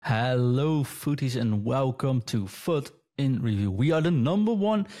Hello, footies, and welcome to Foot in Review. We are the number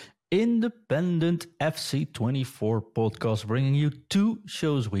one independent FC24 podcast, bringing you 2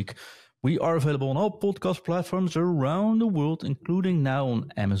 shows a week. We are available on all podcast platforms around the world, including now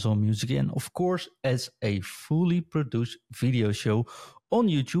on Amazon Music, and of course, as a fully produced video show on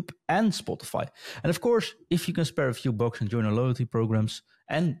YouTube and Spotify. And of course, if you can spare a few bucks and join our loyalty programs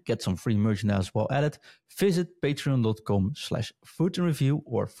and get some free merchandise while at it, visit patreon.com/footinreview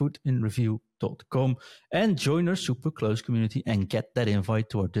or footinreview.com and join our super close community and get that invite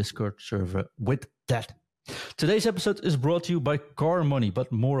to our Discord server with that. Today's episode is brought to you by Car Money,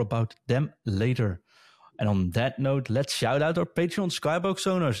 but more about them later. And on that note, let's shout out our Patreon Skybox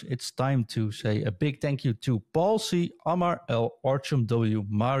owners. It's time to say a big thank you to Paul C, Amar L, Archum W,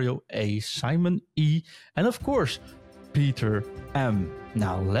 Mario A, Simon E, and of course, Peter M.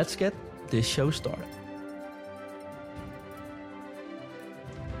 Now let's get this show started.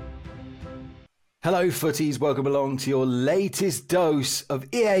 Hello footies, welcome along to your latest dose of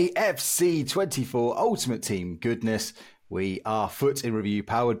EA FC 24 Ultimate Team goodness. We are Foot in Review,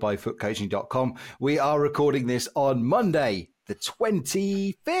 powered by footcoaching.com. We are recording this on Monday, the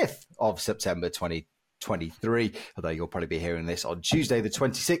 25th of September 2023, although you'll probably be hearing this on Tuesday the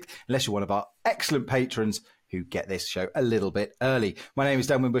 26th, unless you're one of our excellent patrons who get this show a little bit early. My name is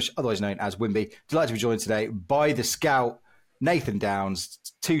Dan Wimbush, otherwise known as Wimby. Delighted to be joined today by the scout, Nathan Downs.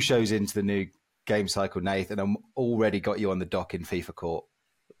 2 shows into the new game cycle, Nathan, and I'm already got you on the dock in FIFA Court.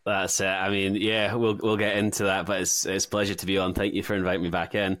 That's it. I mean, yeah, we'll get into that, but it's a pleasure to be on. Thank you for inviting me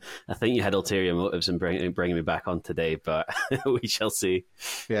back in. I think you had ulterior motives in bringing me back on today, but we shall see.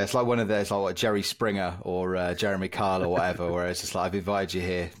 Yeah, it's like one of those, like what, Jerry Springer or Jeremy Kyle or whatever, where it's just like, I've invited you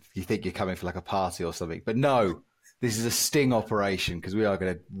here. You think you're coming for like a party or something, but no. This is a sting operation because we are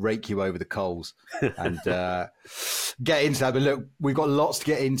going to rake you over the coals and get into that. But look, we've got lots to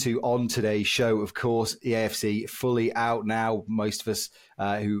get into on today's show. Of course, EAFC fully out now. Most of us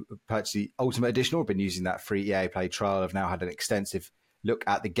who purchased the Ultimate Edition or have been using that free EA Play trial have now had an extensive look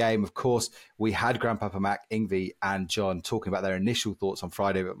at the game. Of course, we had Grandpapa Mac, Ingvi and John talking about their initial thoughts on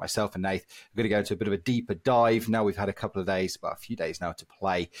Friday, but myself and Nath are going to go into a bit of a deeper dive. Now we've had a couple of days, about a few days now to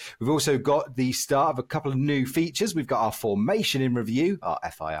play. We've also got the start of a couple of new features. We've got our formation in review, our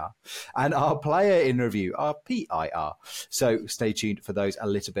FIR, and our player in review, our PIR. So stay tuned for those a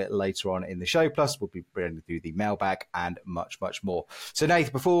little bit later on in the show. Plus, we'll be bringing through the mailbag and much, much more. So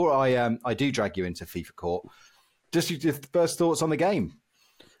Nath, before I do drag you into FIFA Court, just your first thoughts on the game.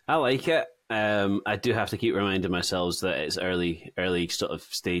 I like it. I do have to keep reminding myself that it's early sort of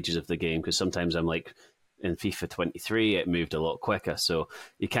stages of the game, because sometimes I'm like, in FIFA 23, it moved a lot quicker. So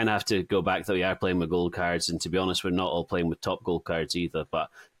you kind of have to go back that we are playing with gold cards. And to be honest, we're not all playing with top gold cards either. But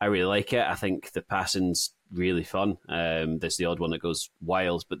I really like it. I think the passing's really fun. There's the odd one that goes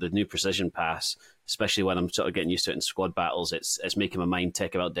wild, but the new precision pass, especially when I'm sort of getting used to it in squad battles, it's making my mind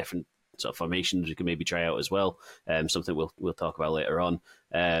tick about different sort of formations we can maybe try out as well. Something we'll talk about later on.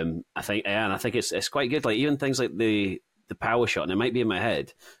 I think it's quite good. Like even things like the power shot, and it might be in my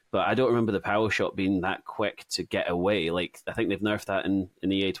head, but I don't remember the power shot being that quick to get away. Like I think they've nerfed that in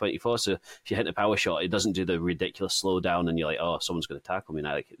EA 24. So if you hit the power shot, it doesn't do the ridiculous slowdown, and you're like, oh, someone's going to tackle me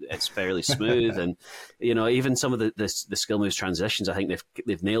now. Like it's fairly smooth, and even some of the skill moves transitions, I think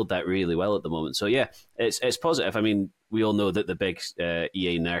they've nailed that really well at the moment. So yeah, it's positive. I mean, we all know that the big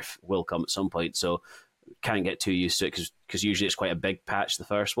EA nerf will come at some point, so can't get too used to it because usually it's quite a big patch, the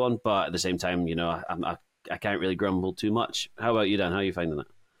first one. But at the same time, I can't really grumble too much. How about you, Dan? How are you finding it?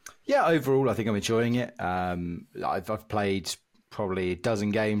 Yeah, overall, I think I'm enjoying it. I've played probably a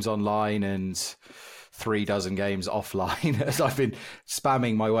dozen games online and 3 dozen games offline as I've been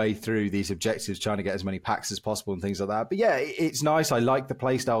spamming my way through these objectives, trying to get as many packs as possible and things like that. But yeah, it's nice. I like the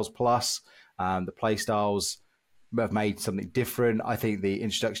Playstyles Plus. The Playstyles have made something different. I think the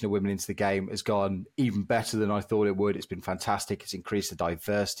introduction of women into the game has gone even better than I thought it would. It's been fantastic. It's increased the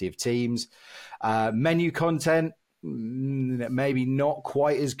diversity of teams. Menu content, maybe not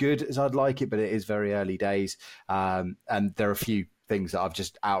quite as good as I'd like it, but it is very early days. And there are a few things that I've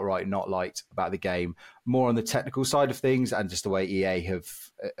just outright not liked about the game. More on the technical side of things and just the way EA have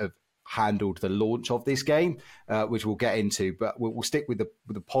handled the launch of this game, which we'll get into. But we'll stick with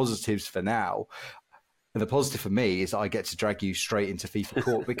the positives for now. And the positive for me is I get to drag you straight into FIFA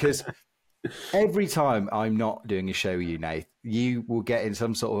Court because every time I'm not doing a show with you, Nath, you will get in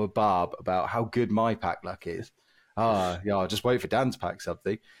some sort of a barb about how good my pack luck is. Yeah, I'll just wait for Dan to pack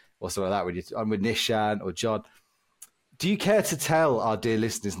something or something like that. I'm with Nishan or John. Do you care to tell our dear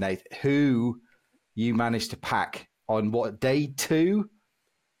listeners, Nath, who you managed to pack on what, day 2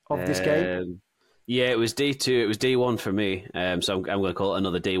 of this game? Yeah, it was day 2. It was day 1 for me. So I'm going to call it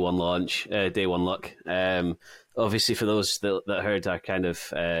another day 1 launch, day 1 luck. Obviously, for those that heard our kind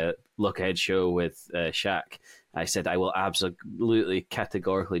of look ahead show with Shaq, I said I will absolutely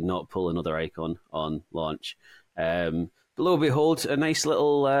categorically not pull another icon on launch. But lo and behold, a nice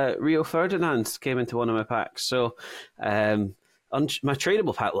little Rio Ferdinand came into one of my packs. So my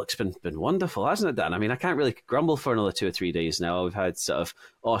tradable pack looks been wonderful, hasn't it, Dan? I mean, I can't really grumble for another 2 or 3 days now. We've had sort of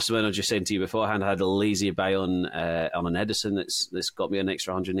awesome, and I was just saying to you beforehand, I had a lazy buy on an Edison that's got me an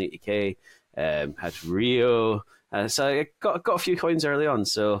extra 180k. Had Rio. So I got a few coins early on,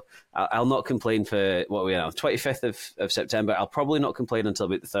 so I'll not complain for what we are now, 25th of September. I'll probably not complain until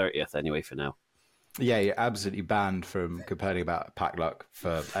about the 30th anyway for now. Yeah, you're absolutely banned from complaining about pack luck.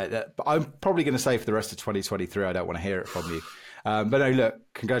 But I'm probably going to say for the rest of 2023, I don't want to hear it from you. But no, look,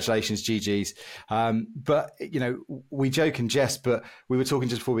 congratulations, GG's. But, we joke and jest, but we were talking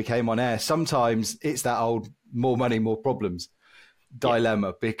just before we came on air. Sometimes it's that old more money, more problems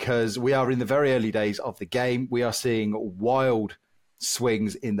dilemma, because we are in the very early days of the game. We are seeing wild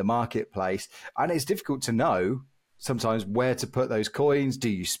swings in the marketplace, and it's difficult to know sometimes where to put those coins. Do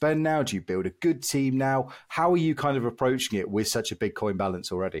you spend now? Do you build a good team now? How are you kind of approaching it with such a big coin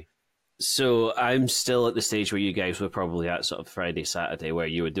balance already? So I'm still at the stage where you guys were probably at sort of Friday, Saturday, where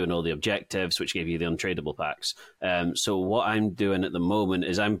you were doing all the objectives, which gave you the untradeable packs. So what I'm doing at the moment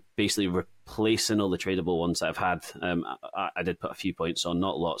is I'm basically replacing all the tradable ones that I've had. I did put a few points on,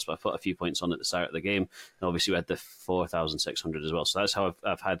 not lots, but I put a few points on at the start of the game. And obviously we had the 4,600 as well. So that's how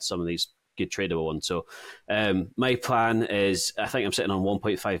I've had some of these good tradable ones. So my plan is, I think I'm sitting on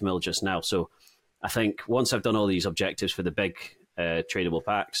 1.5 mil just now. So I think once I've done all these objectives for the big untradeable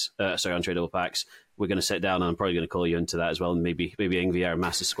packs, we're going to sit down, and I'm probably going to call you into that as well, and maybe Ingvi, our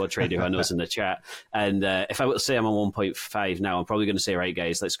massive squad trader who I know is in the chat. And if I were to say I'm on 1.5 now, I'm probably going to say, right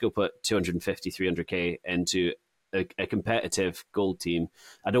guys, let's go put 250, 300k into a competitive gold team.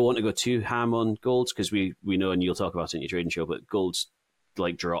 I don't want to go too ham on golds, because we know, and you'll talk about it in your trading show, but golds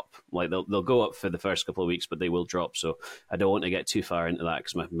like drop. Like they'll go up for the first couple of weeks, but they will drop. So I don't want to get too far into that,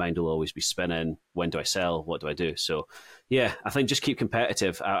 because my mind will always be spinning. When do I sell? What do I do? So yeah, I think just keep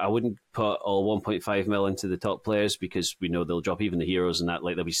competitive. I wouldn't put all 1.5 mil into the top players, because we know they'll drop, even the heroes and that.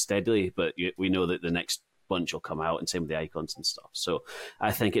 Like they'll be steadily, but we know that the next bunch will come out, and same with the icons and stuff. So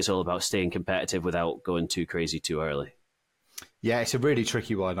I think it's all about staying competitive without going too crazy too early. Yeah, it's a really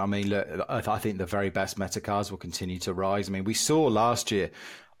tricky one. I mean, look, I think the very best meta cards will continue to rise. I mean, we saw last year,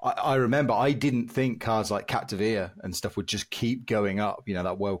 I remember I didn't think cards like Captivia and stuff would just keep going up,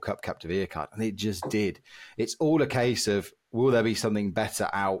 that World Cup Captivia card, and it just did. It's all a case of, will there be something better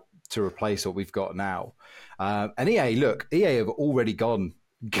out to replace what we've got now? And EA have already gone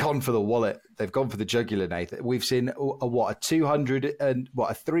for the wallet. They've gone for the jugular, Nathan. We've seen a 200 and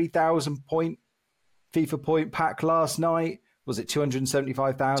a 3,000 point FIFA point pack last night. Was it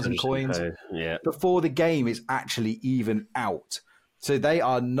 275,000 coins? Yeah. Before the game is actually even out. So they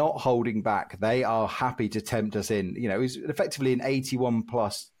are not holding back. They are happy to tempt us in. It was effectively an 81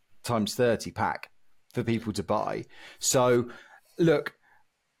 plus times 30 pack for people to buy. So look,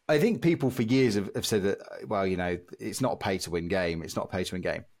 I think people for years have said that, well, it's not a pay to win game. It's not a pay to win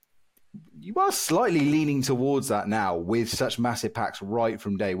game. You are slightly leaning towards that now with such massive packs right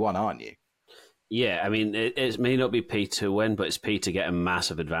from day one, aren't you? Yeah, I mean, it may not be pay to win, but it's pay to get a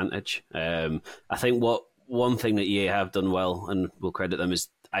massive advantage. I think one thing that EA have done well, and we'll credit them, is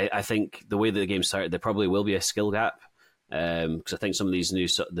I think the way that the game started, there probably will be a skill gap, because I think some of these new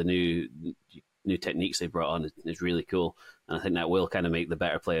techniques they brought on is really cool, and I think that will kind of make the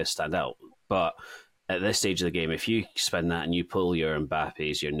better players stand out. But at this stage of the game, if you spend that and you pull your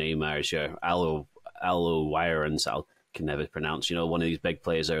Mbappes, your Neymars, your Alo Wirens, can never pronounce, one of these big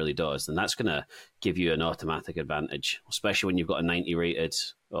players early doors, then that's going to give you an automatic advantage, especially when you've got a 90 rated,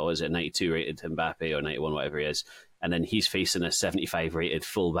 or is it 92 rated Mbappe or 91, whatever he is, and then he's facing a 75 rated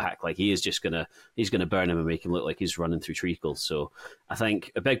fullback. Like he's going to burn him and make him look like he's running through treacle. So I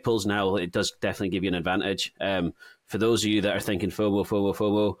think a big pulls now, it does definitely give you an advantage. For those of you that are thinking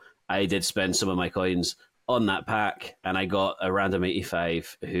FOMO, I did spend some of my coins on that pack, and I got a random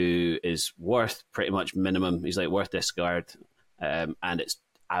 85 who is worth pretty much minimum. He's like worth discard, and it's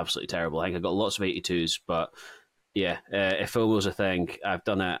absolutely terrible. I think I got lots of 82s, but yeah, if FOMO's a thing, I've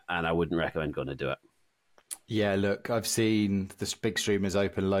done it, and I wouldn't recommend going to do it. Yeah, look, I've seen the big streamers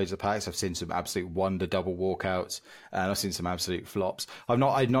open loads of packs. I've seen some absolute wonder double walkouts, and I've seen some absolute flops. I've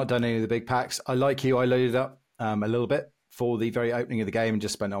not done any of the big packs. I like you. I loaded up a little bit for the very opening of the game and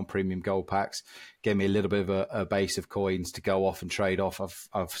just spent it on premium gold packs. Gave me a little bit of a base of coins to go off and trade off.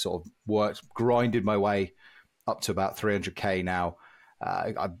 I've sort of grinded my way up to about 300k now.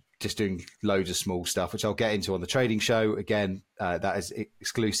 I just doing loads of small stuff, which I'll get into on the trading show. Again, that is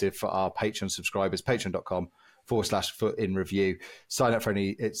exclusive for our Patreon subscribers, patreon.com/foot in review. Sign up for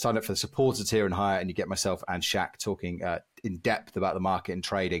the supporter tier and higher, and you get myself and Shaq talking in depth about the market and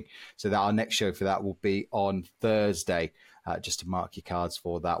trading. So that our next show for that will be on Thursday. Just to mark your cards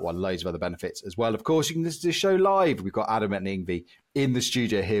for that one. Loads of other benefits as well. Of course, you can listen to the show live. We've got Adam and Ingvi in the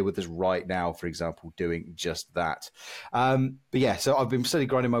studio here with us right now, for example, doing just that. But yeah, so I've been steadily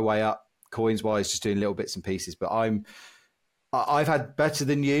grinding my way up, coins-wise, just doing little bits and pieces. But I've had better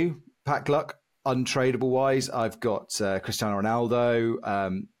than you, pack luck, untradeable-wise. I've got Cristiano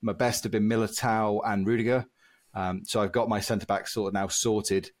Ronaldo. My best have been Militao and Rudiger. So I've got my centre-back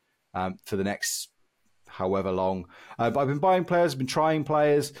sorted for the next however long. But I've been buying players, I've been trying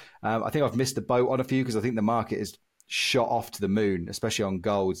players. I think I've missed the boat on a few because I think the market is shot off to the moon, especially on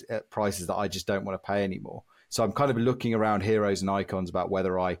golds at prices that I just don't want to pay anymore. So I'm kind of looking around heroes and icons about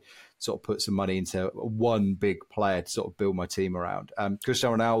whether I sort of put some money into one big player to sort of build my team around.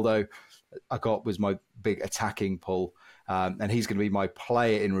 Cristiano Ronaldo, I got was my big attacking pull. And he's going to be my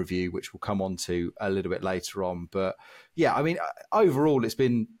player in review, which we'll come on to a little bit later on. But yeah, I mean, overall, it's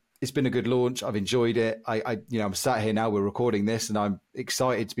been a good launch. I've enjoyed it. I'm sat here now. We're recording this, and I'm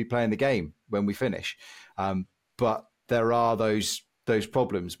excited to be playing the game when we finish. But there are those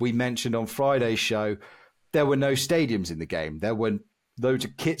problems we mentioned on Friday's show. There were no stadiums in the game. There were loads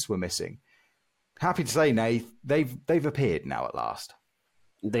of kits were missing. Happy to say, Nath, they've appeared now at last.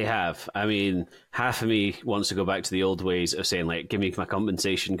 They have. I mean, half of me wants to go back to the old ways of saying, like, give me my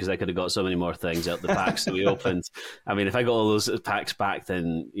compensation because I could have got so many more things out the packs that we opened. I mean, if I got all those packs back,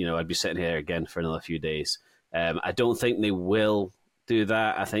 then, I'd be sitting here again for another few days. I don't think they will do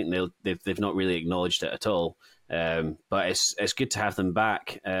that. I think they've not really acknowledged it at all. But it's good to have them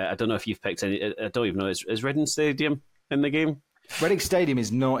back. I don't know if you've picked any. I don't even know. Is Reading Stadium in the game? Reading Stadium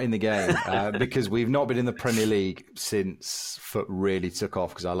is not in the game because we've not been in the Premier League since foot really took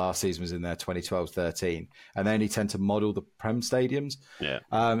off, because our last season was in there 2012-13, and they only tend to model the Prem stadiums. Yeah.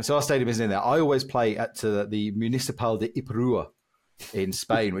 So our stadium isn't in there. I always play at the Municipal de Ipurua in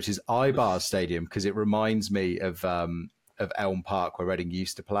Spain, which is Eibar's stadium, because it reminds me of Elm Park where Reading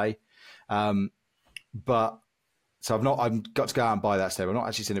used to play. But so I've got to go out and buy that stadium. I've not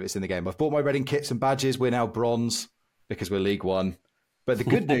actually seen if it's in the game. I've bought my Reading kits and badges. We're now bronze, because we're League One. But the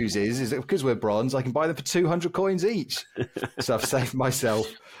good news is that because we're bronze, I can buy them for 200 coins each. So I've saved myself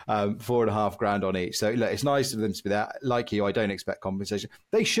 $4,500 on each. So look, it's nice of them to be there. Like you, I don't expect compensation.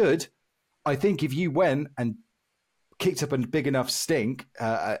 They should. I think if you went and kicked up a big enough stink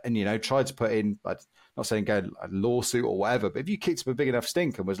and, tried to put in, I'm not saying go a lawsuit or whatever, but if you kicked up a big enough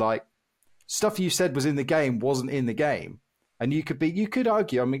stink and was like, stuff you said was in the game wasn't in the game, and you could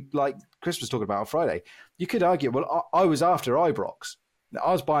argue, I mean, like Chris was talking about on Friday, you could argue, well, I was after Ibrox.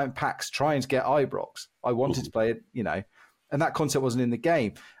 I was buying packs trying to get Ibrox. I wanted to play it, and that concept wasn't in the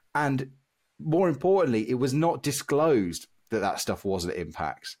game. And more importantly, it was not disclosed that stuff wasn't in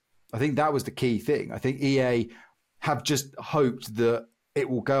packs. I think that was the key thing. I think EA have just hoped that it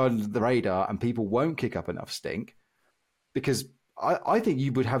will go under the radar and people won't kick up enough stink, because I think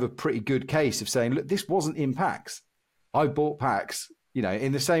you would have a pretty good case of saying, look, this wasn't in packs. I bought packs,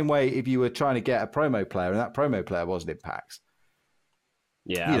 in the same way if you were trying to get a promo player and that promo player wasn't in packs.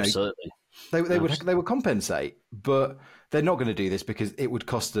 Yeah, absolutely. They would compensate, but they're not going to do this because it would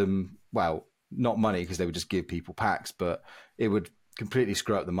cost them, well, not money, because they would just give people packs, but it would completely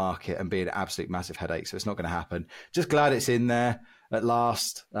screw up the market and be an absolute massive headache. So it's not going to happen. Just glad it's in there at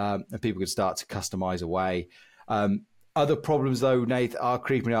last, and people could start to customize away. Other problems, though, Nath, are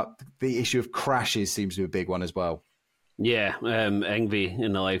creeping up. The issue of crashes seems to be a big one as well. Yeah, Ingvi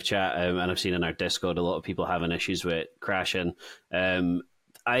in the live chat, and I've seen in our Discord a lot of people having issues with crashing.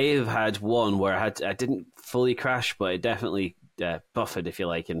 I've had one where I didn't fully crash, but it definitely buffered, if you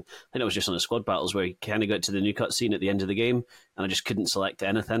like. And I think it was just on the squad battles where you kind of got to the new cutscene at the end of the game, and I just couldn't select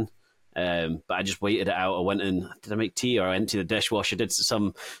anything. But I just waited it out. I went in, did I make tea or I went to the dishwasher? Did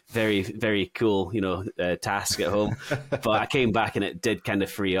some very, very cool, task at home. But I came back and it did kind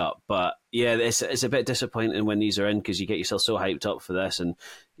of free up. But yeah, it's a bit disappointing when these are in, because you get yourself so hyped up for this. And,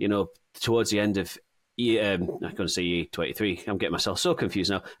 towards the end of I'm going to say EA 23. I'm getting myself so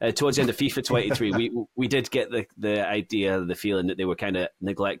confused now. Towards the end of FIFA 23, we did get the idea, the feeling that they were kind of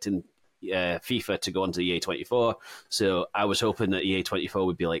neglecting FIFA to go onto EA 24. So I was hoping that EA 24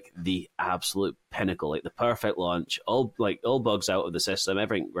 would be like the absolute pinnacle, like the perfect launch, all bugs out of the system,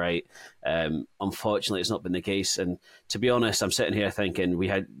 everything right. Unfortunately, it's not been the case. And to be honest, I'm sitting here thinking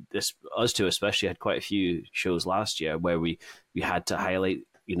us two especially had quite a few shows last year where we had to highlight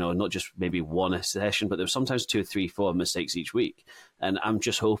not just maybe one a session, but there was sometimes 2, 3, 4 mistakes each week. And I'm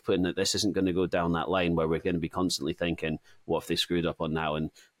just hoping that this isn't going to go down that line where we're going to be constantly thinking, what if they screwed up on now?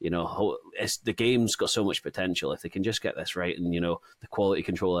 And, the game's got so much potential. If they can just get this right and, the quality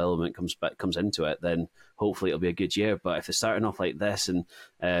control element comes into it, then hopefully it'll be a good year. But if they're starting off like this and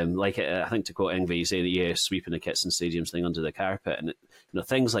I think to quote Ingve, you say that you're sweeping the kits and stadiums thing under the carpet, and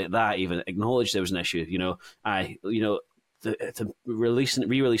things like that, even acknowledge there was an issue.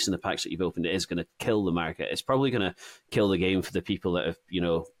 Re-releasing the packs that you've opened, it is going to kill the market. It's probably going to kill the game for the people that have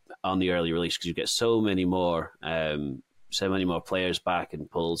on the early release, because you get so many more players back and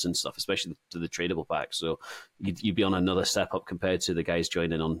pulls and stuff, especially to the tradable packs. So you'd be on another step up compared to the guys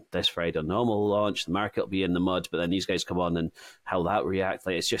joining on this Friday on normal launch. The market will be in the mud, but then these guys come on and how that react,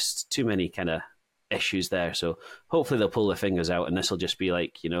 it's just too many kind of issues there. So hopefully they'll pull their fingers out, and this will just be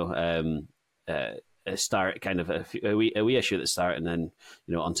like a start, kind of a wee issue at the start, and then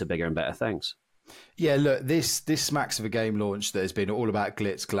on to bigger and better things. Yeah, look, this smacks of a game launch that has been all about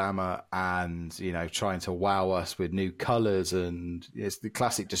glitz, glamour, and trying to wow us with new colours, and it's the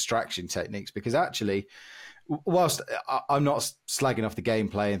classic distraction techniques. Because actually, whilst I'm not slagging off the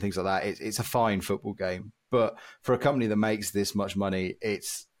gameplay and things like that, it's a fine football game. But for a company that makes this much money,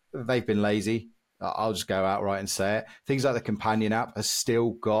 they've been lazy. I'll just go outright and say it. Things like the companion app is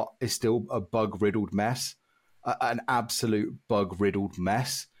still a bug-riddled mess, an absolute bug-riddled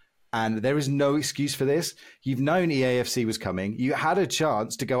mess. And there is no excuse for this. You've known EAFC was coming. You had a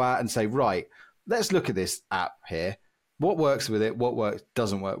chance to go out and say, right, let's look at this app here. What works with it? What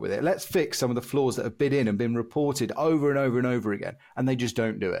doesn't work with it? Let's fix some of the flaws that have been in and been reported over and over and over again. And they just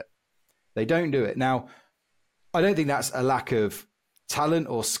don't do it. They don't do it. Now, I don't think that's a lack of talent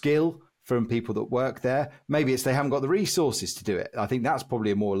or skill from people that work there. Maybe it's they haven't got the resources to do it. I think that's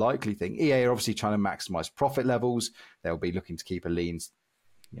probably a more likely thing. EA are obviously trying to maximize profit levels. They'll be looking to keep a lean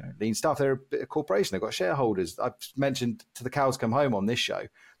stuff. They're a corporation. They've got shareholders. I've mentioned to the cows come home on this show.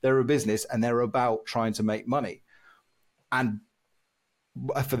 They're a business and they're about trying to make money. And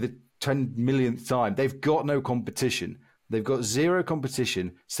for the 10 millionth time, they've got no competition. They've got zero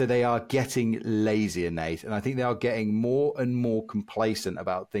competition, so they are getting lazier, Nate. And I think they are getting more and more complacent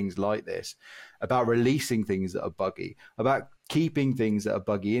about things like this, about releasing things that are buggy, about keeping things that are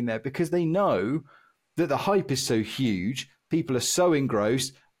buggy in there, because they know that the hype is so huge. People are so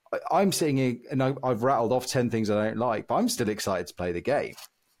engrossed. I'm sitting here and I've rattled off 10 things I don't like, but I'm still excited to play the game.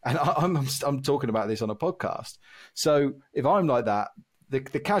 And I'm talking about this on a podcast. So if I'm like that, the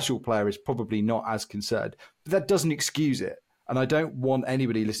casual player is probably not as concerned, but that doesn't excuse it. And I don't want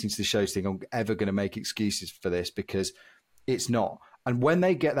anybody listening to the show to think I'm ever going to make excuses for this, because it's not. And when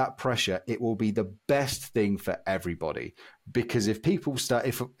they get that pressure, it will be the best thing for everybody. Because if people start,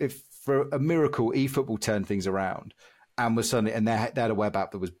 if for a miracle, eFootball turned things around and was suddenly, and they had a web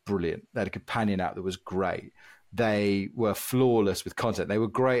app that was brilliant, they had a companion app that was great, they were flawless with content, they were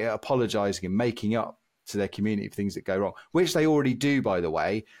great at apologizing and making up to their community for things that go wrong, which they already do, by the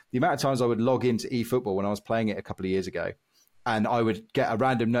way. The amount of times I would log into eFootball when I was playing it a couple of years ago, and I would get a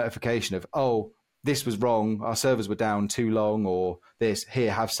random notification of, oh, this was wrong, our servers were down too long, or this,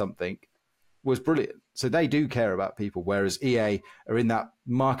 here, have something, was brilliant. So they do care about people, whereas EA are in that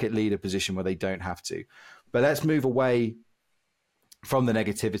market leader position where they don't have to. But let's move away from the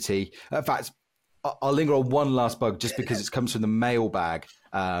negativity. In fact, I'll linger on one last bug just because it comes from the mailbag,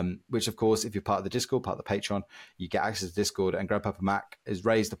 which, of course, if you're part of the Discord, part of the Patreon, you get access to Discord, and Grandpapa Mac has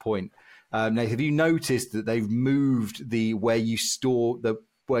raised the point. Now, have you noticed that they've moved the where you store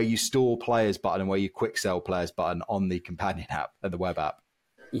players button and where you quick sell players button on the companion app and the web app?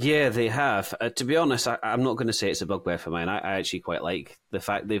 Yeah, they have. To be honest, I'm not going to say it's a bugbear for mine. I actually quite like the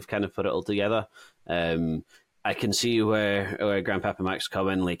fact they've kind of put it all together. I can see where Grandpapa Mac's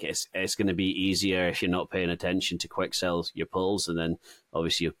coming. Like, it's going to be easier if you're not paying attention to quick sell your pulls, and then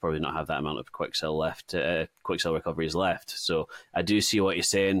obviously you'll probably not have that amount of quick sell recoveries left. So I do see what you're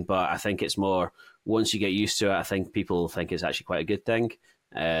saying, but I think it's more once you get used to it. I think people think it's actually quite a good thing.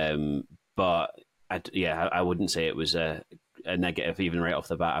 But I wouldn't say it was a negative even right off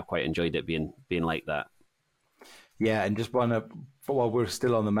the bat. I quite enjoyed it being like that. Yeah, and just while we're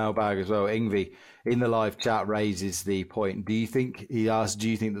still on the mailbag as well, Ingve in the live chat raises the point. Do you think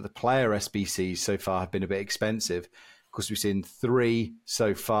that the player SBCs so far have been a bit expensive? Because we've seen 3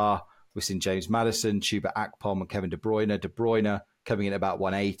 so far. We've seen James Maddison, Chuba Akpom, and Kevin De Bruyne. De Bruyne coming in at about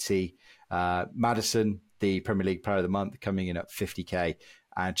 180. Maddison, the Premier League Player of the Month, coming in at 50k.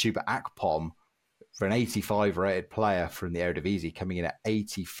 And Chuba Akpom, for an 85 rated player from the Eredivisie, coming in at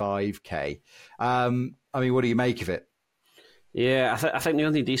 85k. I mean, what do you make of it? Yeah, I think the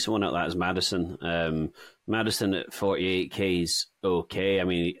only decent one out of that is Madison. Madison at 48k is okay. I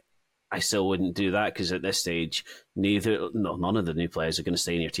mean, I still wouldn't do that because at this stage, none of the new players are going to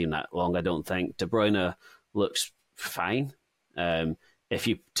stay in your team that long. I don't think. De Bruyne looks fine. If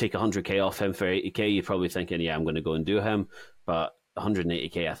you take 100k off him for 80k, you're probably thinking, yeah, I'm going to go and do him. But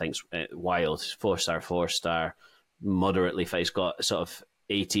 180k, I think, is wild. 4-star, 4-star, moderately. He's got sort of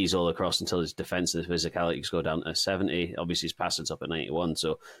 80s all across until his defensive physicalities go down to 70. Obviously, his passing's up at 91,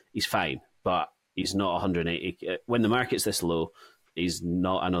 so he's fine. But he's not 180. When the market's this low, he's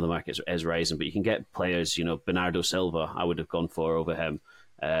not. I know the market is rising, but you can get players. Bernardo Silva, I would have gone for over him.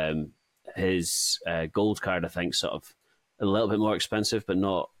 His gold card, I think, sort of a little bit more expensive, but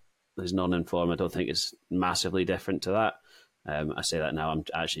not his non-inform. I don't think it's massively different to that. I say that now. I'm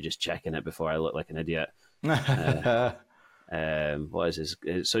actually just checking it before I look like an idiot. What is his?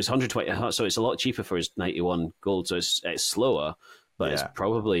 So it's 120. So it's a lot cheaper for his 91 gold. So it's slower, but it's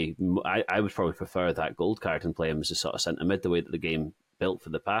probably. I would probably prefer that gold card and play him as a sort of centre mid, the way that the game built for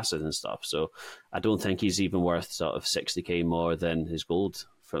the passes and stuff. So I don't think he's even worth sort of 60k more than his gold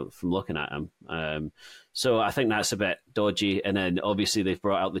from looking at him. So I think that's a bit dodgy. And then obviously they've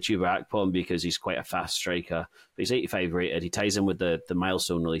brought out the Chuba Akpom because he's quite a fast striker. But he's 85 rated. He ties in with the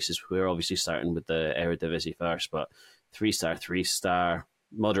milestone releases. We're obviously starting with the Eredivisie first, but 3-star, 3-star,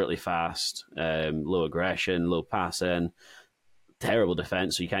 moderately fast, low aggression, low passing, terrible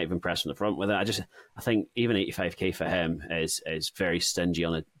defense, so you can't even press from the front with it. I think even 85k for him is very stingy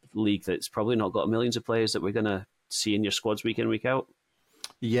on a league that's probably not got millions of players that we're going to see in your squads week in, week out.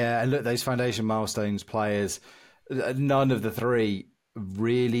 Yeah, and look, those foundation milestones players, none of the three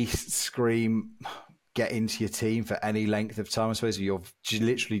really scream get into your team for any length of time. I suppose you're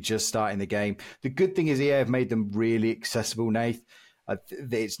literally just starting the game. The good thing is EA have made them really accessible, Nath.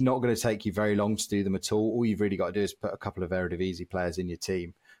 It's not going to take you very long to do them at all. All you've really got to do is put a couple of Eredivisie players in your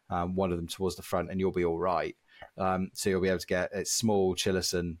team, one of them towards the front, and you'll be all right. So you'll be able to get Small,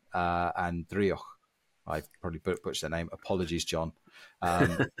 Chillison, and Drioch. I probably butchered their name. Apologies, John.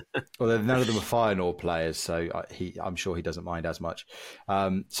 Although none of them are Feyenoord players, so I'm sure he doesn't mind as much.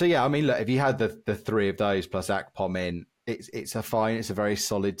 So yeah, I mean, look, if you had the three of those plus Akpom in, it's a very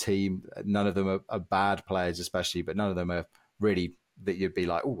solid team. None of them are bad players, especially, but none of them are really that you'd be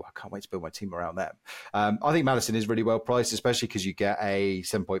like, oh, I can't wait to build my team around them. I think Madison is really well priced, especially because you get a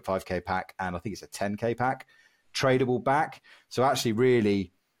 7.5k pack and I think it's a 10k pack tradable back. So actually,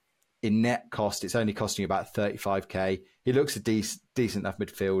 really, in net cost, it's only costing you about 35k. He looks a decent enough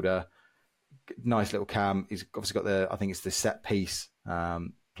midfielder. Nice little cam. He's obviously got I think it's the set piece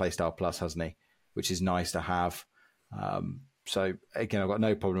playstyle plus, hasn't he? Which is nice to have. So again, I've got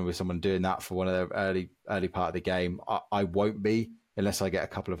no problem with someone doing that for one of the early part of the game. I won't be unless I get a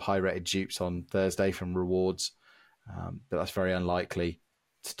couple of high rated dupes on Thursday from rewards. But that's very unlikely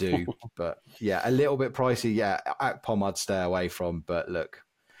to do. But yeah, a little bit pricey. Yeah, Akpom I'd stay away from. But look,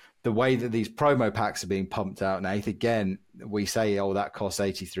 the way that these promo packs are being pumped out, Nath, again, we say, oh, that costs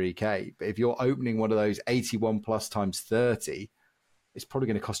 83k. But if you're opening one of those 81 plus times 30, it's probably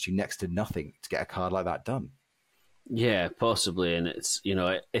going to cost you next to nothing to get a card like that done. Yeah, possibly, and it's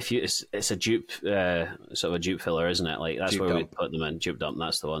if you it's a dupe sort of a dupe filler, isn't it? Like that's dupe where we put them in. Dupe dump,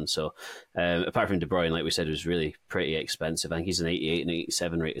 that's the one. So apart from De Bruyne, like we said, it was really pretty expensive. I think he's an 88 and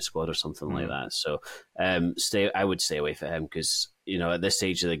 87 rated squad or something like that. So I would stay away from him because at this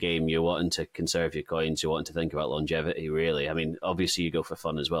stage of the game, you're wanting to conserve your coins, you're wanting to think about longevity. Really, I mean, obviously you go for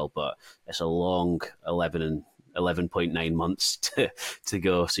fun as well, but it's a long 11.9 months to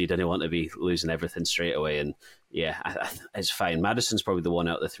go, so you don't want to be losing everything straight away. And yeah, it's fine. Madison's probably the one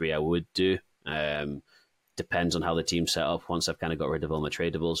out of the three I would do. Depends on how the team's set up once I've kind of got rid of all my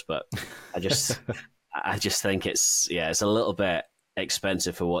tradables, but I just think it's a little bit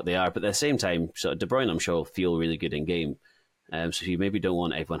expensive for what they are, but at the same time, so De Bruyne I'm sure will feel really good in game. So if you maybe don't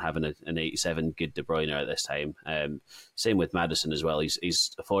want everyone having an 87 good De Bruyne at this time. Same with Madison as well.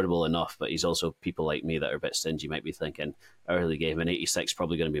 He's affordable enough, but he's also people like me that are a bit stingy might be thinking early game, an 86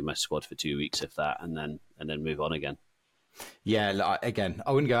 probably going to be my squad for 2 weeks, if that, and then move on again. Yeah, again,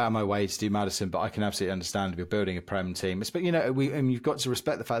 I wouldn't go out of my way to do Madison, but I can absolutely understand if you're building a Prem team. But you've got to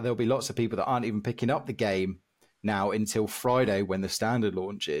respect the fact there'll be lots of people that aren't even picking up the game now until Friday when the standard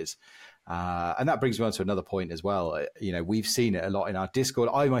launches. And that brings me on to another point as well. We've seen it a lot in our Discord.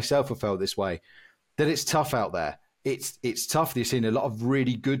 I myself have felt this way, that it's tough out there. It's tough. You're seeing a lot of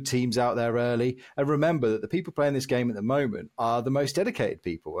really good teams out there early. And remember that the people playing this game at the moment are the most dedicated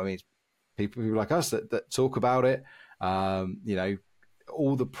people. I mean, people like us that talk about it.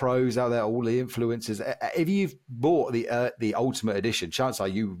 All the pros out there, all the influencers. If you've bought the Ultimate Edition, chances are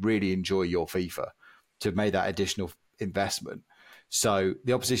you really enjoy your FIFA to have made that additional investment. So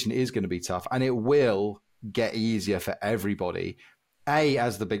the opposition is going to be tough, and it will get easier for everybody. A,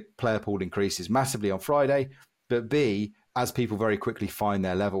 as the big player pool increases massively on Friday, but B, as people very quickly find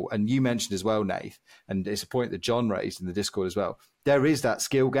their level. And you mentioned as well, Nath, and it's a point that John raised in the Discord as well, there is that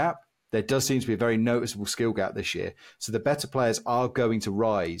skill gap. There does seem to be a very noticeable skill gap this year. So the better players are going to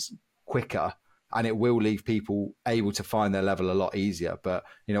rise quicker, and it will leave people able to find their level a lot easier. But,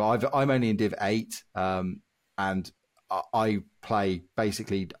 you know, I'm only in Div 8, and I play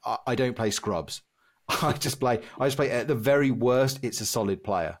basically, I don't play scrubs. I just play at the very worst, it's a solid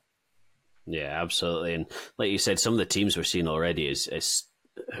player. Yeah, absolutely. And like you said, some of the teams we're seeing already is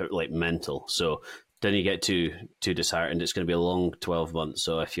like mental. So then you get too disheartened. It's going to be a long 12 months.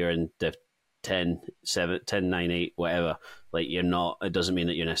 So if you're in Div 10, 7, 10, 9, 8, whatever, like you're not, it doesn't mean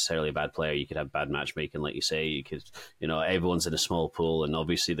that you're necessarily a bad player. You could have bad matchmaking, like you say. You could, you know, everyone's in a small pool, and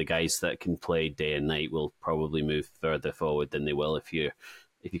obviously the guys that can play day and night will probably move further forward than they will if you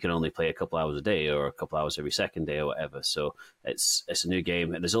can only play a couple hours a day or a couple hours every second day or whatever. So it's a new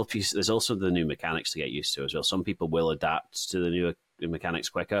game. And there's also the new mechanics to get used to as well. Some people will adapt to the new mechanics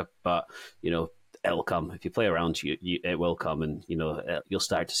quicker, but, you know, it'll come. If you play around, it will come, and, you know, you'll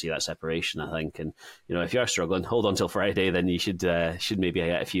start to see that separation, I think. And, you know, if you are struggling, hold on till Friday, then you should maybe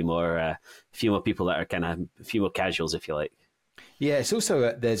get a few more people that are kind of a few more casuals, if you like. Yeah, it's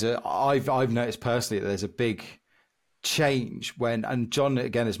also I've noticed personally that there's a big change when, and John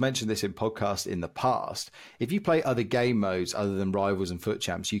again has mentioned this in podcasts in the past, if you play other game modes other than Rivals and Foot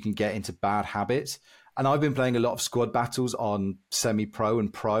Champs, you can get into bad habits. And I've been playing a lot of squad battles on semi-pro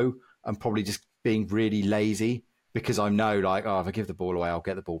and pro, and probably just being really lazy because I know, like, oh, if I give the ball away, I'll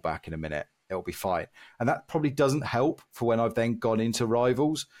get the ball back in a minute. It'll be fine. And that probably doesn't help for when I've then gone into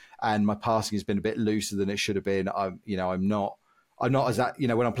Rivals and my passing has been a bit looser than it should have been. I'm not as that, you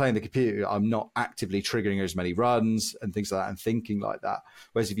know, when I'm playing the computer, I'm not actively triggering as many runs and things like that and thinking like that.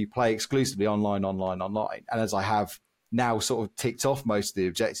 Whereas if you play exclusively online, and as I have now sort of ticked off most of the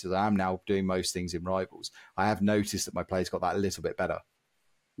objectives, I am now doing most things in Rivals, I have noticed that my play's got that a little bit better.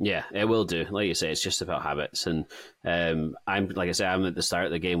 Yeah, it will do. Like you say, it's just about habits. And I'm at the start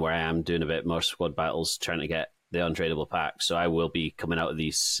of the game where I am doing a bit more squad battles, trying to get the untradeable packs. So I will be coming out of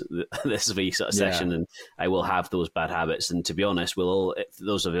this week sort of session, and I will have those bad habits. And to be honest,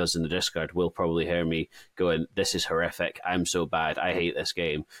 those of us in the Discord will probably hear me going, "This is horrific. I'm so bad. I hate this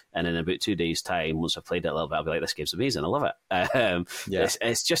game." And in about 2 days' time, once I've played it a little bit, I'll be like, "This game's amazing. I love it."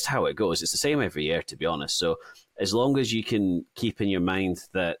 It's just how it goes. It's the same every year, to be honest. So as long as you can keep in your mind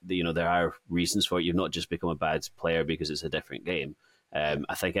that, you know, there are reasons for it, you've not just become a bad player because it's a different game.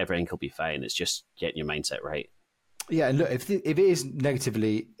 I think everything will be fine. It's just getting your mindset right. Yeah, and look, if it is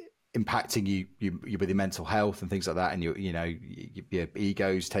negatively impacting you with your mental health and things like that, and your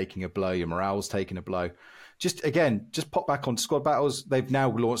ego's taking a blow, your morale's taking a blow, just pop back on squad battles. They've now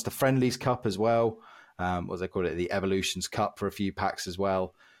launched the Friendlies Cup as well. What they call it, the Evolutions Cup, for a few packs as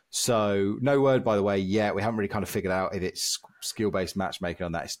well. So no word, by the way, yet. We haven't really kind of figured out if it's skill-based matchmaking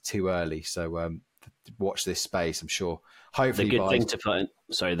on that. It's too early. So watch this space, I'm sure. Hopefully, the good thing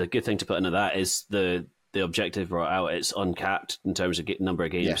to put into that is the objective brought out. It's uncapped in terms of number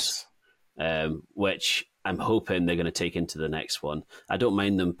of games, which I'm hoping they're going to take into the next one. I don't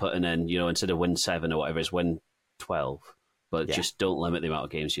mind them putting in, you know, instead of win 7 or whatever, it's win 12. But just don't limit the amount of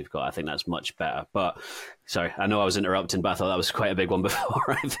games you've got. I think that's much better. But, sorry, I know I was interrupting, but I thought that was quite a big one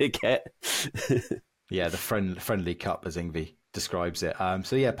before I forget. Yeah, the friendly cup, as Ingvi describes it.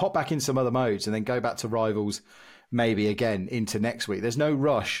 Pop back in some other modes and then go back to Rivals, maybe again into next week. There's no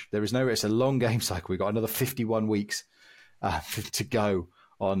rush. It's a long game cycle. We've got another 51 weeks to go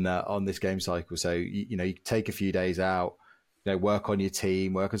on this game cycle. So, you take a few days out, work on your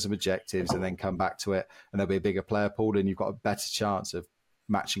team, work on some objectives, and then come back to it. And there'll be a bigger player pool, and you've got a better chance of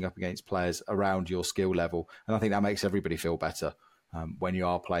matching up against players around your skill level. And I think that makes everybody feel better when you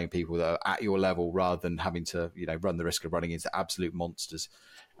are playing people that are at your level, rather than having to, run the risk of running into absolute monsters.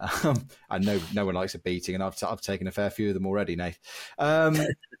 And no one likes a beating, and I've taken a fair few of them already, Nath.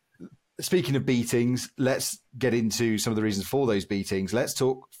 Speaking of beatings, let's get into some of the reasons for those beatings. Let's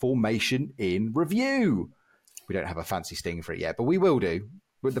talk formation in review. We don't have a fancy sting for it yet, but we will do.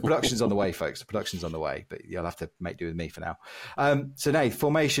 The production's on the way, folks. The production's on the way, but you'll have to make do with me for now. So, Nath,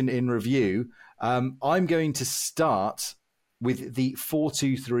 formation in review. I'm going to start with the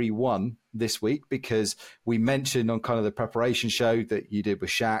 4-2-3-1 this week, because we mentioned on kind of the preparation show that you did with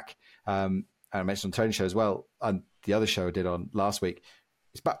Shaq, and I mentioned on Tony's show as well, and the other show I did on last week.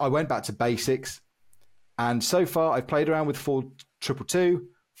 I went back to basics, and so far I've played around with 4-2-2-2,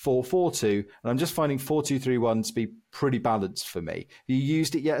 4-4-2, and I'm just finding 4-2-3-1 to be pretty balanced for me. Have you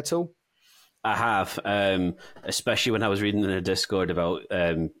used it yet at all? I have, especially when I was reading in a Discord about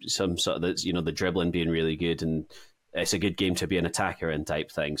some sort of the dribbling being really good, and it's a good game to be an attacker and type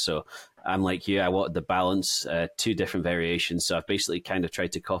thing. So I'm like you, I wanted the balance, two different variations. So I've basically kind of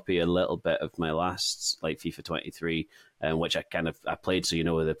tried to copy a little bit of my last like FIFA 23, which I played, so you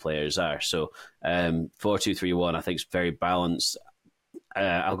know where the players are. So 4-2-3-1, I think is very balanced.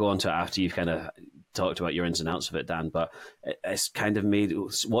 I'll go on to it after you've kind of talked about your ins and outs of it, Dan, but it's kind of made,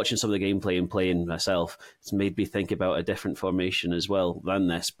 watching some of the gameplay and playing myself, it's made me think about a different formation as well than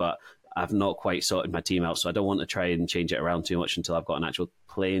this, but I've not quite sorted my team out, so I don't want to try and change it around too much until I've got an actual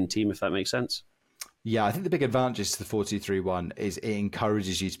playing team, if that makes sense. Yeah, I think the big advantage to the 4-2-3-1 is it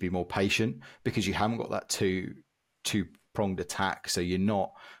encourages you to be more patient because you haven't got that two-pronged attack, so you're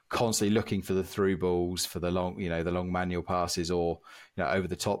not constantly looking for the through balls, for the long manual passes, or over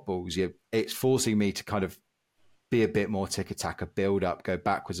the top balls. It's forcing me to kind of be a bit more tick-attacker, build up, go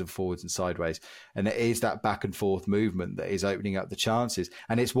backwards and forwards and sideways. And it is that back and forth movement that is opening up the chances.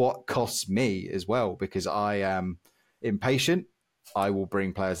 And it's what costs me as well, because I am impatient. I will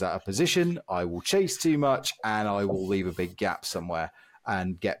bring players out of position. I will chase too much, and I will leave a big gap somewhere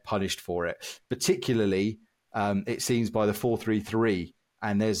and get punished for it. Particularly, it seems by the 4-3-3,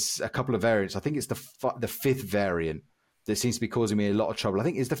 and there's a couple of variants. I think it's the fifth variant that seems to be causing me a lot of trouble. I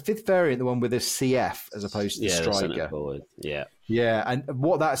think is the fifth variant the one with a CF as opposed to the striker. Yeah. And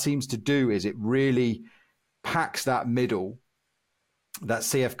what that seems to do is it really packs that middle. That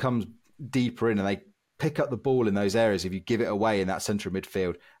CF comes deeper in, and they pick up the ball in those areas if you give it away in that centre of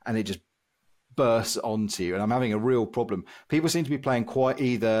midfield, and it just bursts onto you. And I'm having a real problem. People seem to be playing quite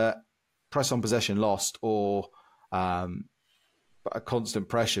either press on possession lost or a constant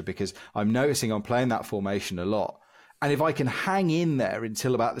pressure, because I'm noticing I'm playing that formation a lot. And if I can hang in there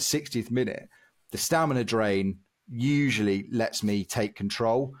until about the 60th minute, the stamina drain usually lets me take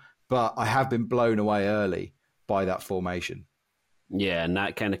control. But I have been blown away early by that formation. Yeah, and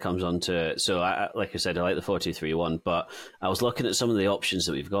that kind of comes on to, so like I said, I like the 4-2-3-1, but I was looking at some of the options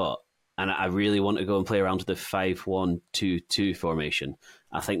that we've got, and I really want to go and play around with the 5-1-2-2 formation.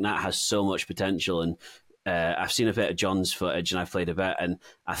 I think that has so much potential, and I've seen a bit of John's footage, and I've played a bit, and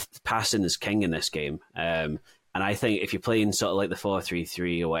passing is king in this game. And I think if you're playing sort of like the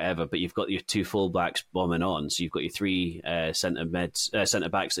 4-3-3 or whatever, but you've got your two full-backs bombing on, so you've got your three centre-backs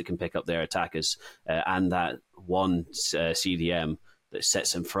that can pick up their attackers, and that one CDM that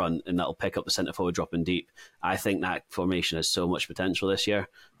sits in front and that'll pick up the centre-forward dropping deep. I think that formation has so much potential this year,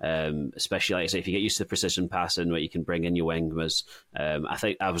 especially, like I say, if you get used to the precision passing where you can bring in your wingers. I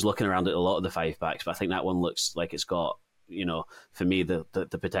think I was looking around at a lot of the five-backs, but I think that one looks like it's got, for me, the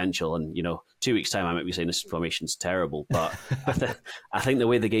potential. And 2 weeks' time I might be saying this formation's terrible, but I think the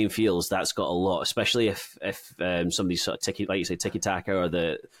way the game feels, that's got a lot, especially if somebody's sort of tiki-taka, or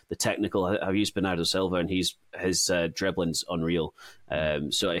the technical. I've used Bernardo Silva, and his dribbling's unreal.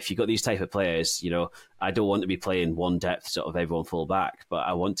 So if you've got these type of players, I don't want to be playing one depth sort of everyone full back, but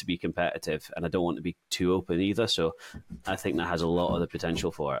I want to be competitive, and I don't want to be too open either. So I think that has a lot of the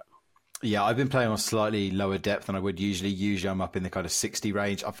potential for it. Yeah, I've been playing on slightly lower depth than I would usually. Usually I'm up in the kind of 60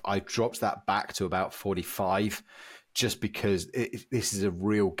 range. I've dropped that back to about 45 just because this is a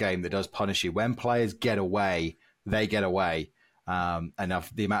real game that does punish you. When players get away, they get away. And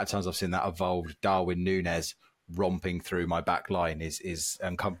the amount of times I've seen that evolved Darwin Núñez romping through my back line is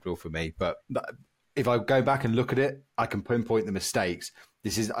uncomfortable for me. But if I go back and look at it, I can pinpoint the mistakes.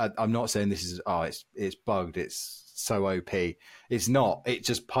 I'm not saying this is, it's bugged, it's so OP. It's not. It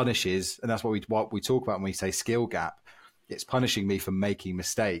just punishes, and that's what we talk about when we say skill gap. It's punishing me for making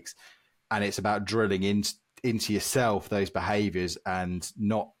mistakes, and it's about drilling into yourself those behaviours and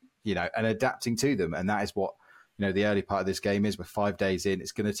not, and adapting to them. And that is what the early part of this game is. We're 5 days in.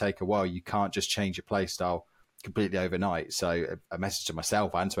 It's going to take a while. You can't just change your play style completely overnight. So a message to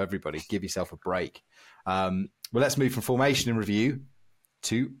myself and to everybody: give yourself a break. Well, let's move from formation in review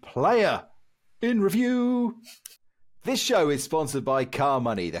to player in review. This show is sponsored by Car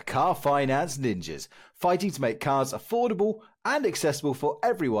Money, the car finance ninjas, fighting to make cars affordable and accessible for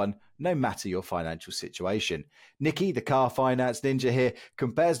everyone, no matter your financial situation. Nikki, the car finance ninja here,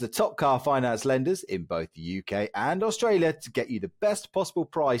 compares the top car finance lenders in both the UK and Australia to get you the best possible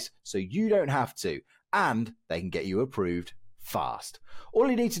price so you don't have to, and they can get you approved fast. All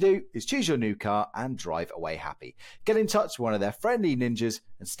you need to do is choose your new car and drive away happy. Get in touch with one of their friendly ninjas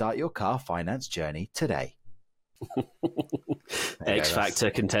and start your car finance journey today. X Factor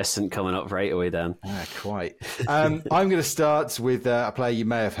contestant coming up right away, Dan. Quite. I'm going to start with a player you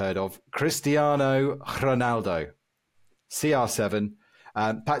may have heard of, Cristiano Ronaldo, CR7.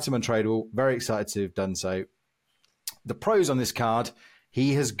 Packed him untradeable. Very excited to have done so. The pros on this card: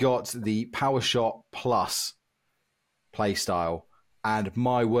 He has got the Power Shot Plus play style. And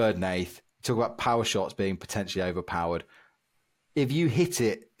my word, Nath, talk about power shots being potentially overpowered. If you hit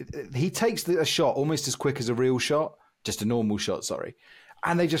it, he takes a shot almost as quick as a real shot, just a normal shot, sorry.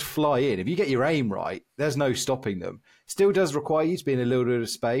 And they just fly in. If you get your aim right, there's no stopping them. Still does require you to be in a little bit of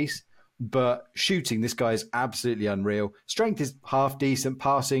space, but shooting, this guy is absolutely unreal. Strength is half decent,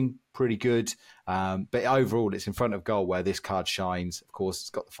 passing, pretty good. But overall, it's in front of goal where this card shines. Of course,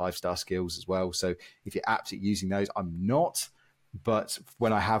 it's got the 5-star skills as well. So if you're absolutely using those, I'm not. But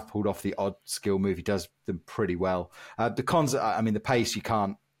when I have pulled off the odd skill move, he does them pretty well. The cons, I mean, the pace, you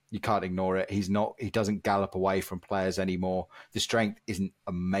can't ignore it. He doesn't gallop away from players anymore. The strength isn't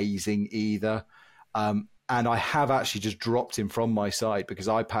amazing either. And I have actually just dropped him from my side because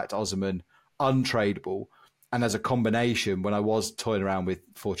I packed Osimhen untradeable. And as a combination, when I was toying around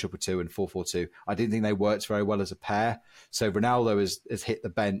with 4-2-2 and 4-4-2, I didn't think they worked very well as a pair. So Ronaldo has hit the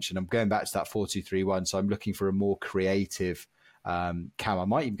bench, and I'm going back to that 4-2-3-1. So I'm looking for a more creative cam. I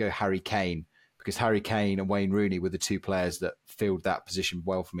might even go Harry Kane, because Harry Kane and Wayne Rooney were the two players that filled that position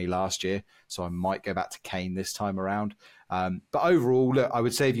well for me last year. So I might go back to Kane this time around. But overall, look, I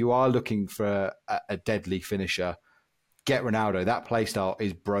would say if you are looking for a deadly finisher, get Ronaldo. That playstyle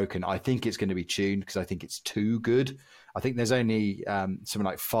is broken. I think it's going to be tuned because I think it's too good. I think there's only something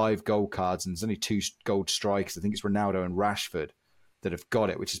like 5 gold cards and there's only 2 gold strikers. I think it's Ronaldo and Rashford that have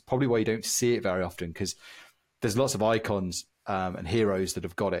got it, which is probably why you don't see it very often, because there's lots of icons and heroes that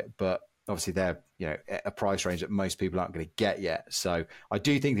have got it, but obviously they're at a price range that most people aren't going to get yet. So I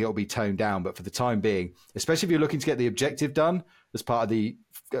do think it'll be toned down, but for the time being, especially if you're looking to get the objective done as part of the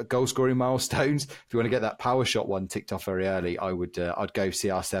goal scoring milestones, if you want to get that power shot one ticked off very early, I'd go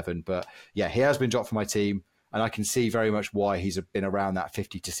CR7. But yeah, he has been dropped from my team, and I can see very much why he's been around that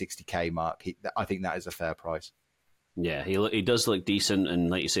 50 to 60k mark. I think that is a fair price. Yeah, he does look decent, and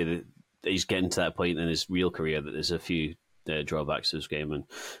like you say, that he's getting to that point in his real career that there's a few drawbacks to his game,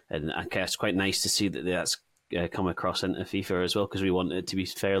 and I guess it's quite nice to see that that's come across into FIFA as well, because we want it to be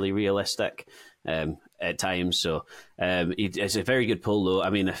fairly realistic at times. So it's a very good pull, though. I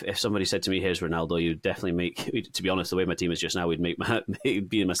mean, if somebody said to me, "Here's Ronaldo," you'd definitely make. To be honest, the way my team is just now, we'd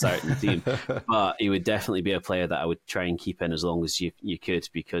be in my starting team. But he would definitely be a player that I would try and keep in as long as you could,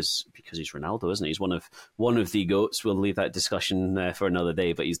 because he's Ronaldo, isn't he? He's one of the goats. We'll leave that discussion for another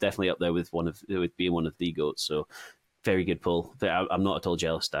day, but he's definitely up there with being one of the goats. So very good pull. I'm not at all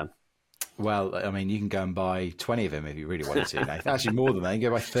jealous, Dan. Well, I mean, you can go and buy 20 of him if you really wanted to. Nathan. Actually, more than that. You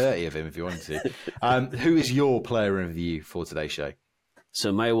can go buy 30 of him if you wanted to. Who is your player in review for today's show?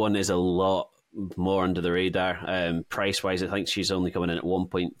 So my one is a lot more under the radar. Price-wise, I think she's only coming in at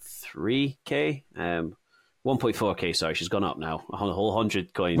 1.3k. 1.4k, sorry. She's gone up now. A whole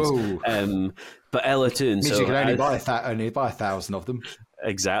 100 coins. But Ella Toone. Means you can only buy 1,000 of them.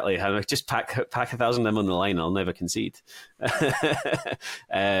 Exactly. I just pack 1,000 of them on the line. I'll never concede.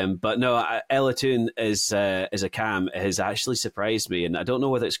 But no, Ella Toone is a cam has actually surprised me, and I don't know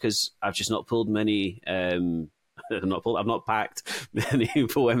whether it's because I've just not pulled many. I've not packed many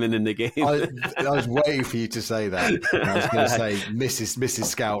women in the game. I was waiting for you to say that. I was going to say Mrs.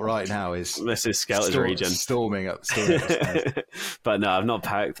 Scout right now is Mrs. Scout is raging, storming up. But no, I've not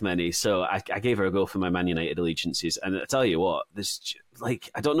packed many. So I gave her a go for my Man United allegiances, and I tell you what, this I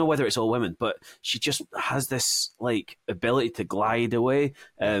don't know whether it's all women, but she just has this ability to glide away.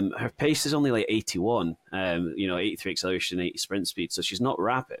 Her pace is only 81, 83 acceleration, 80 sprint speed, so she's not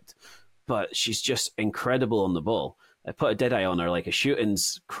rapid. But she's just incredible on the ball. I put a dead eye on her, her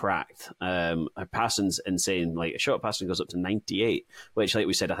shooting's cracked. Her passing's insane. A short passing goes up to 98, which, like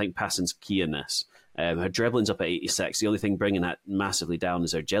we said, I think passing's key in this. Her dribbling's up at 86. The only thing bringing that massively down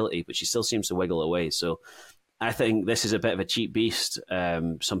is her agility, but she still seems to wiggle away. So I think this is a bit of a cheap beast.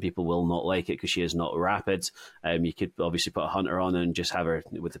 Some people will not like it because she is not rapid. You could obviously put a Hunter on and just have her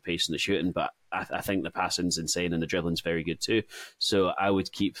with the pace and the shooting, but I think the passing's insane and the dribbling's very good too. So I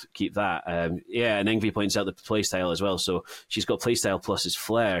would keep that. And Ingvi points out the playstyle as well. So she's got playstyle plus his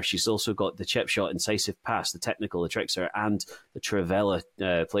flair. She's also got the chip shot, incisive pass, the technical, the trickster, and the Trivella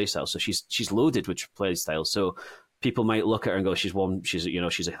playstyle. So she's loaded with playstyle. So people might look at her and go, she's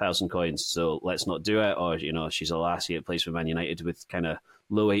 1,000 coins, so let's not do it. Or, she's a lassie that plays for Man United with kind of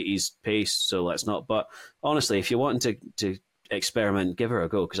low 80s pace, so let's not. But honestly, if you want to experiment, give her a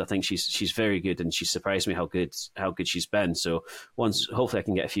go, because I think she's very good, and she's surprised me how good she's been. So hopefully I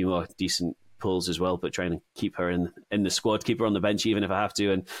can get a few more decent pulls as well, but trying to keep her in the squad, keep her on the bench even if I have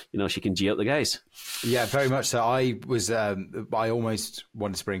to, and she can G up the guys. Yeah, very much so. I almost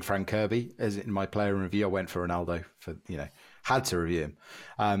wanted to bring Frank Kirby as in my player in review. I went for Ronaldo for had to review him,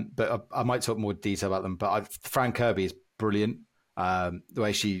 but I might talk more detail about them. But Frank Kirby is brilliant. The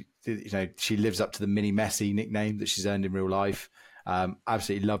way she lives up to the Mini Messi nickname that she's earned in real life.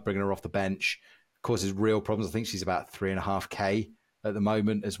 Absolutely love bringing her off the bench. Causes real problems. I think she's about 3.5K at the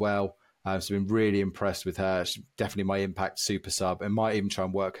moment as well. So I've been really impressed with her. She's definitely my impact super sub, and might even try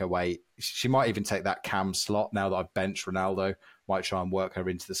and work her way. She might even take that cam slot now that I've benched Ronaldo. Might try and work her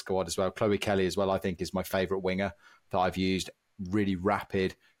into the squad as well. Chloe Kelly as well, I think, is my favourite winger that I've used. Really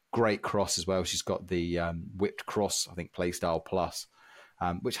rapid, great cross as well. She's got the whipped cross, I think, playstyle plus,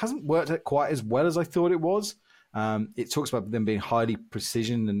 which hasn't worked quite as well as I thought it was. It talks about them being highly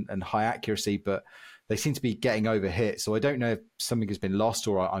precision and high accuracy, but they seem to be getting over hit. So I don't know if something has been lost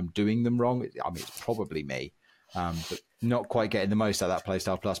or I'm doing them wrong. I mean, it's probably me, but not quite getting the most out of that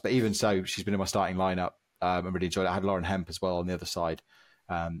playstyle plus. But even so, she's been in my starting lineup. I really enjoyed it. I had Lauren Hemp as well on the other side,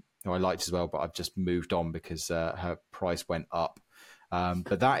 who I liked as well, but I've just moved on because her price went up.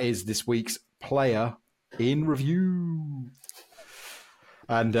 But that is this week's player in review.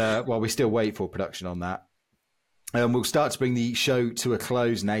 And while we still wait for production on that, we'll start to bring the show to a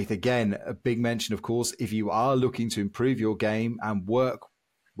close, Nath. Again, a big mention, of course, if you are looking to improve your game and work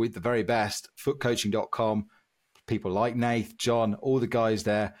with the very best, footcoaching.com. People like Nath, John, all the guys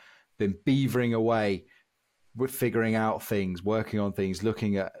there, been beavering away with figuring out things, working on things,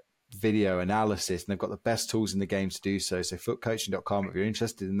 looking at video analysis, and they've got the best tools in the game to do so. So footcoaching.com if you're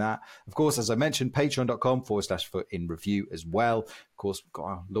interested in that. Of course, as I mentioned, patreon.com/footinreview as well. Of course, we've got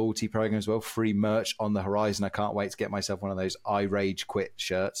our loyalty program as well, free merch on the horizon. I can't wait to get myself one of those I Rage Quit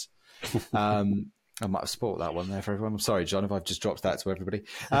shirts. I might have spoiled that one there for everyone. I'm sorry, John, if I've just dropped that to everybody.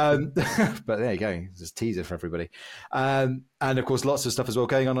 But there you go. It's a teaser for everybody. And of course, lots of stuff as well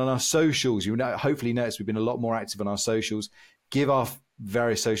going on our socials. You know, hopefully notice we've been a lot more active on our socials. Give our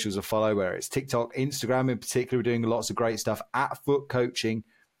various socials a follow, where it's TikTok, Instagram in particular. We're doing lots of great stuff. At Foot Coaching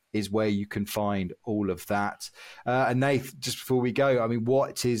is where you can find all of that. And Nath, just before we go, I mean,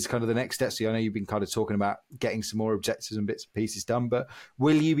 what is kind of the next steps? So I know you've been kind of talking about getting some more objectives and bits and pieces done, but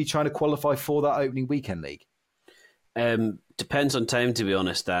will you be trying to qualify for that opening weekend league? Depends on time, to be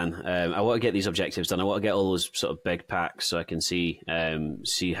honest, Dan. I want to get these objectives done. I want to get all those sort of big packs so I can see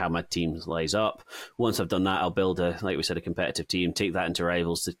how my team lies up. Once I've done that, I'll build like we said, a competitive team, take that into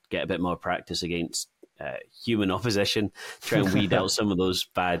rivals to get a bit more practice against human opposition, try and weed out some of those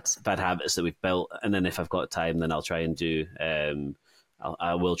bad habits that we've built. And then if I've got time, then I'll try and do,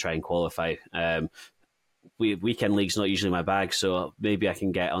 I will try and qualify. Weekend league's not usually my bag, so maybe I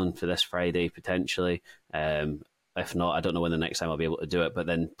can get on for this Friday potentially. If not, I don't know when the next time I'll be able to do it, but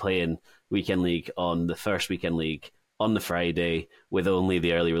then playing weekend league on the first weekend league on the Friday with only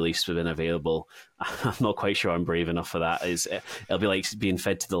the early release been available, I'm not quite sure I'm brave enough for that. It'll be like being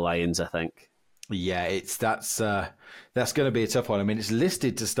fed to the lions, I think. Yeah, that's going to be a tough one. I mean, it's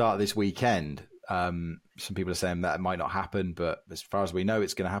listed to start this weekend. Some people are saying that it might not happen, but as far as we know,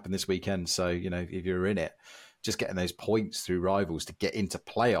 it's going to happen this weekend. So, you know, if you're in it, just getting those points through rivals to get into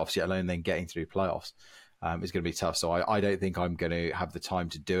playoffs, yet alone then getting through playoffs, is going to be tough. So I don't think I'm going to have the time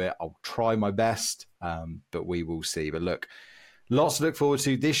to do it. I'll try my best, but we will see. But look, lots to look forward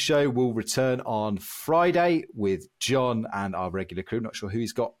to. This show will return on Friday with John and our regular crew. Not sure who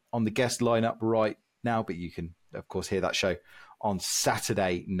he's got on the guest lineup right now, but you can, of course, hear that show on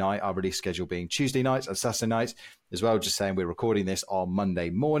Saturday night. Our release schedule being Tuesday nights and Saturday nights as well. Just saying, we're recording this on Monday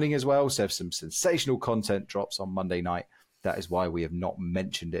morning as well. So if some sensational content drops on Monday night, that is why we have not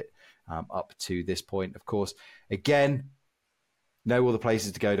mentioned it up to this point. Of course, again, know all the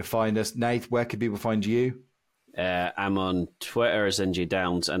places to go to find us. Nath, where can people find you? I'm on Twitter as NJ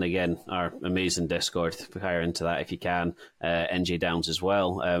Downs, and again, our amazing Discord. Hire into that if you can. NJ Downs as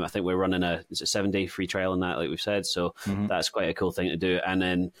well. I think we're running a 7-day free trial on that, like we've said. So that's quite a cool thing to do. And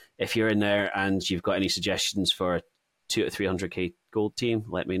then if you're in there and you've got any suggestions for a 2 to 300k gold team,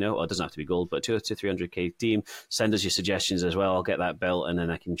 let me know. Well, it doesn't have to be gold, but 2 to 300k team. Send us your suggestions as well. I'll get that built, and then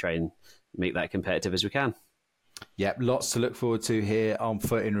I can try and make that competitive as we can. Yep, lots to look forward to here on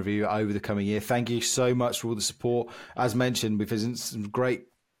Foot in Review over the coming year. Thank you so much for all the support. As mentioned, we've had some great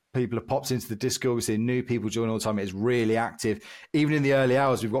people have popped into the Discord. We're seeing new people join all the time. It's really active. Even in the early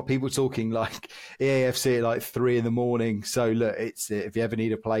hours, we've got people talking like EAFC at like 3 a.m. So look, it's if you ever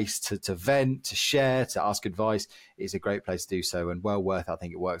need a place to vent, to share, to ask advice, it's a great place to do so, and well worth. I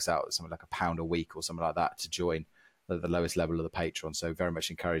think it works out something like £1 a week or something like that to join the lowest level of the Patreon. So very much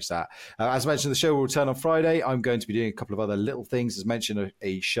encourage that. As mentioned, the show will return on Friday. I'm going to be doing a couple of other little things. As mentioned,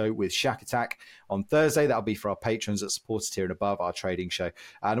 a show with Shack Attack on Thursday. That'll be for our patrons that support us here and above, our trading show.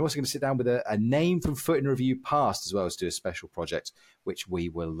 And I'm also going to sit down with a name from Foot in Review past, as well as do a special project, which we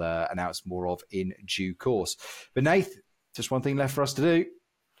will announce more of in due course. But Nath, just one thing left for us to do.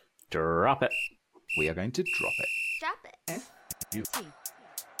 Drop it. We are going to drop it. Drop it. U T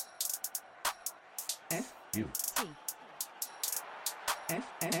F U T F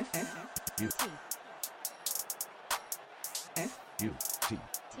F F U T F U T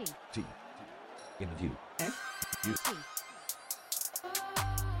T T in the view F U T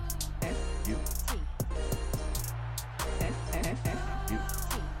F U T F F F U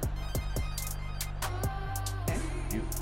T F U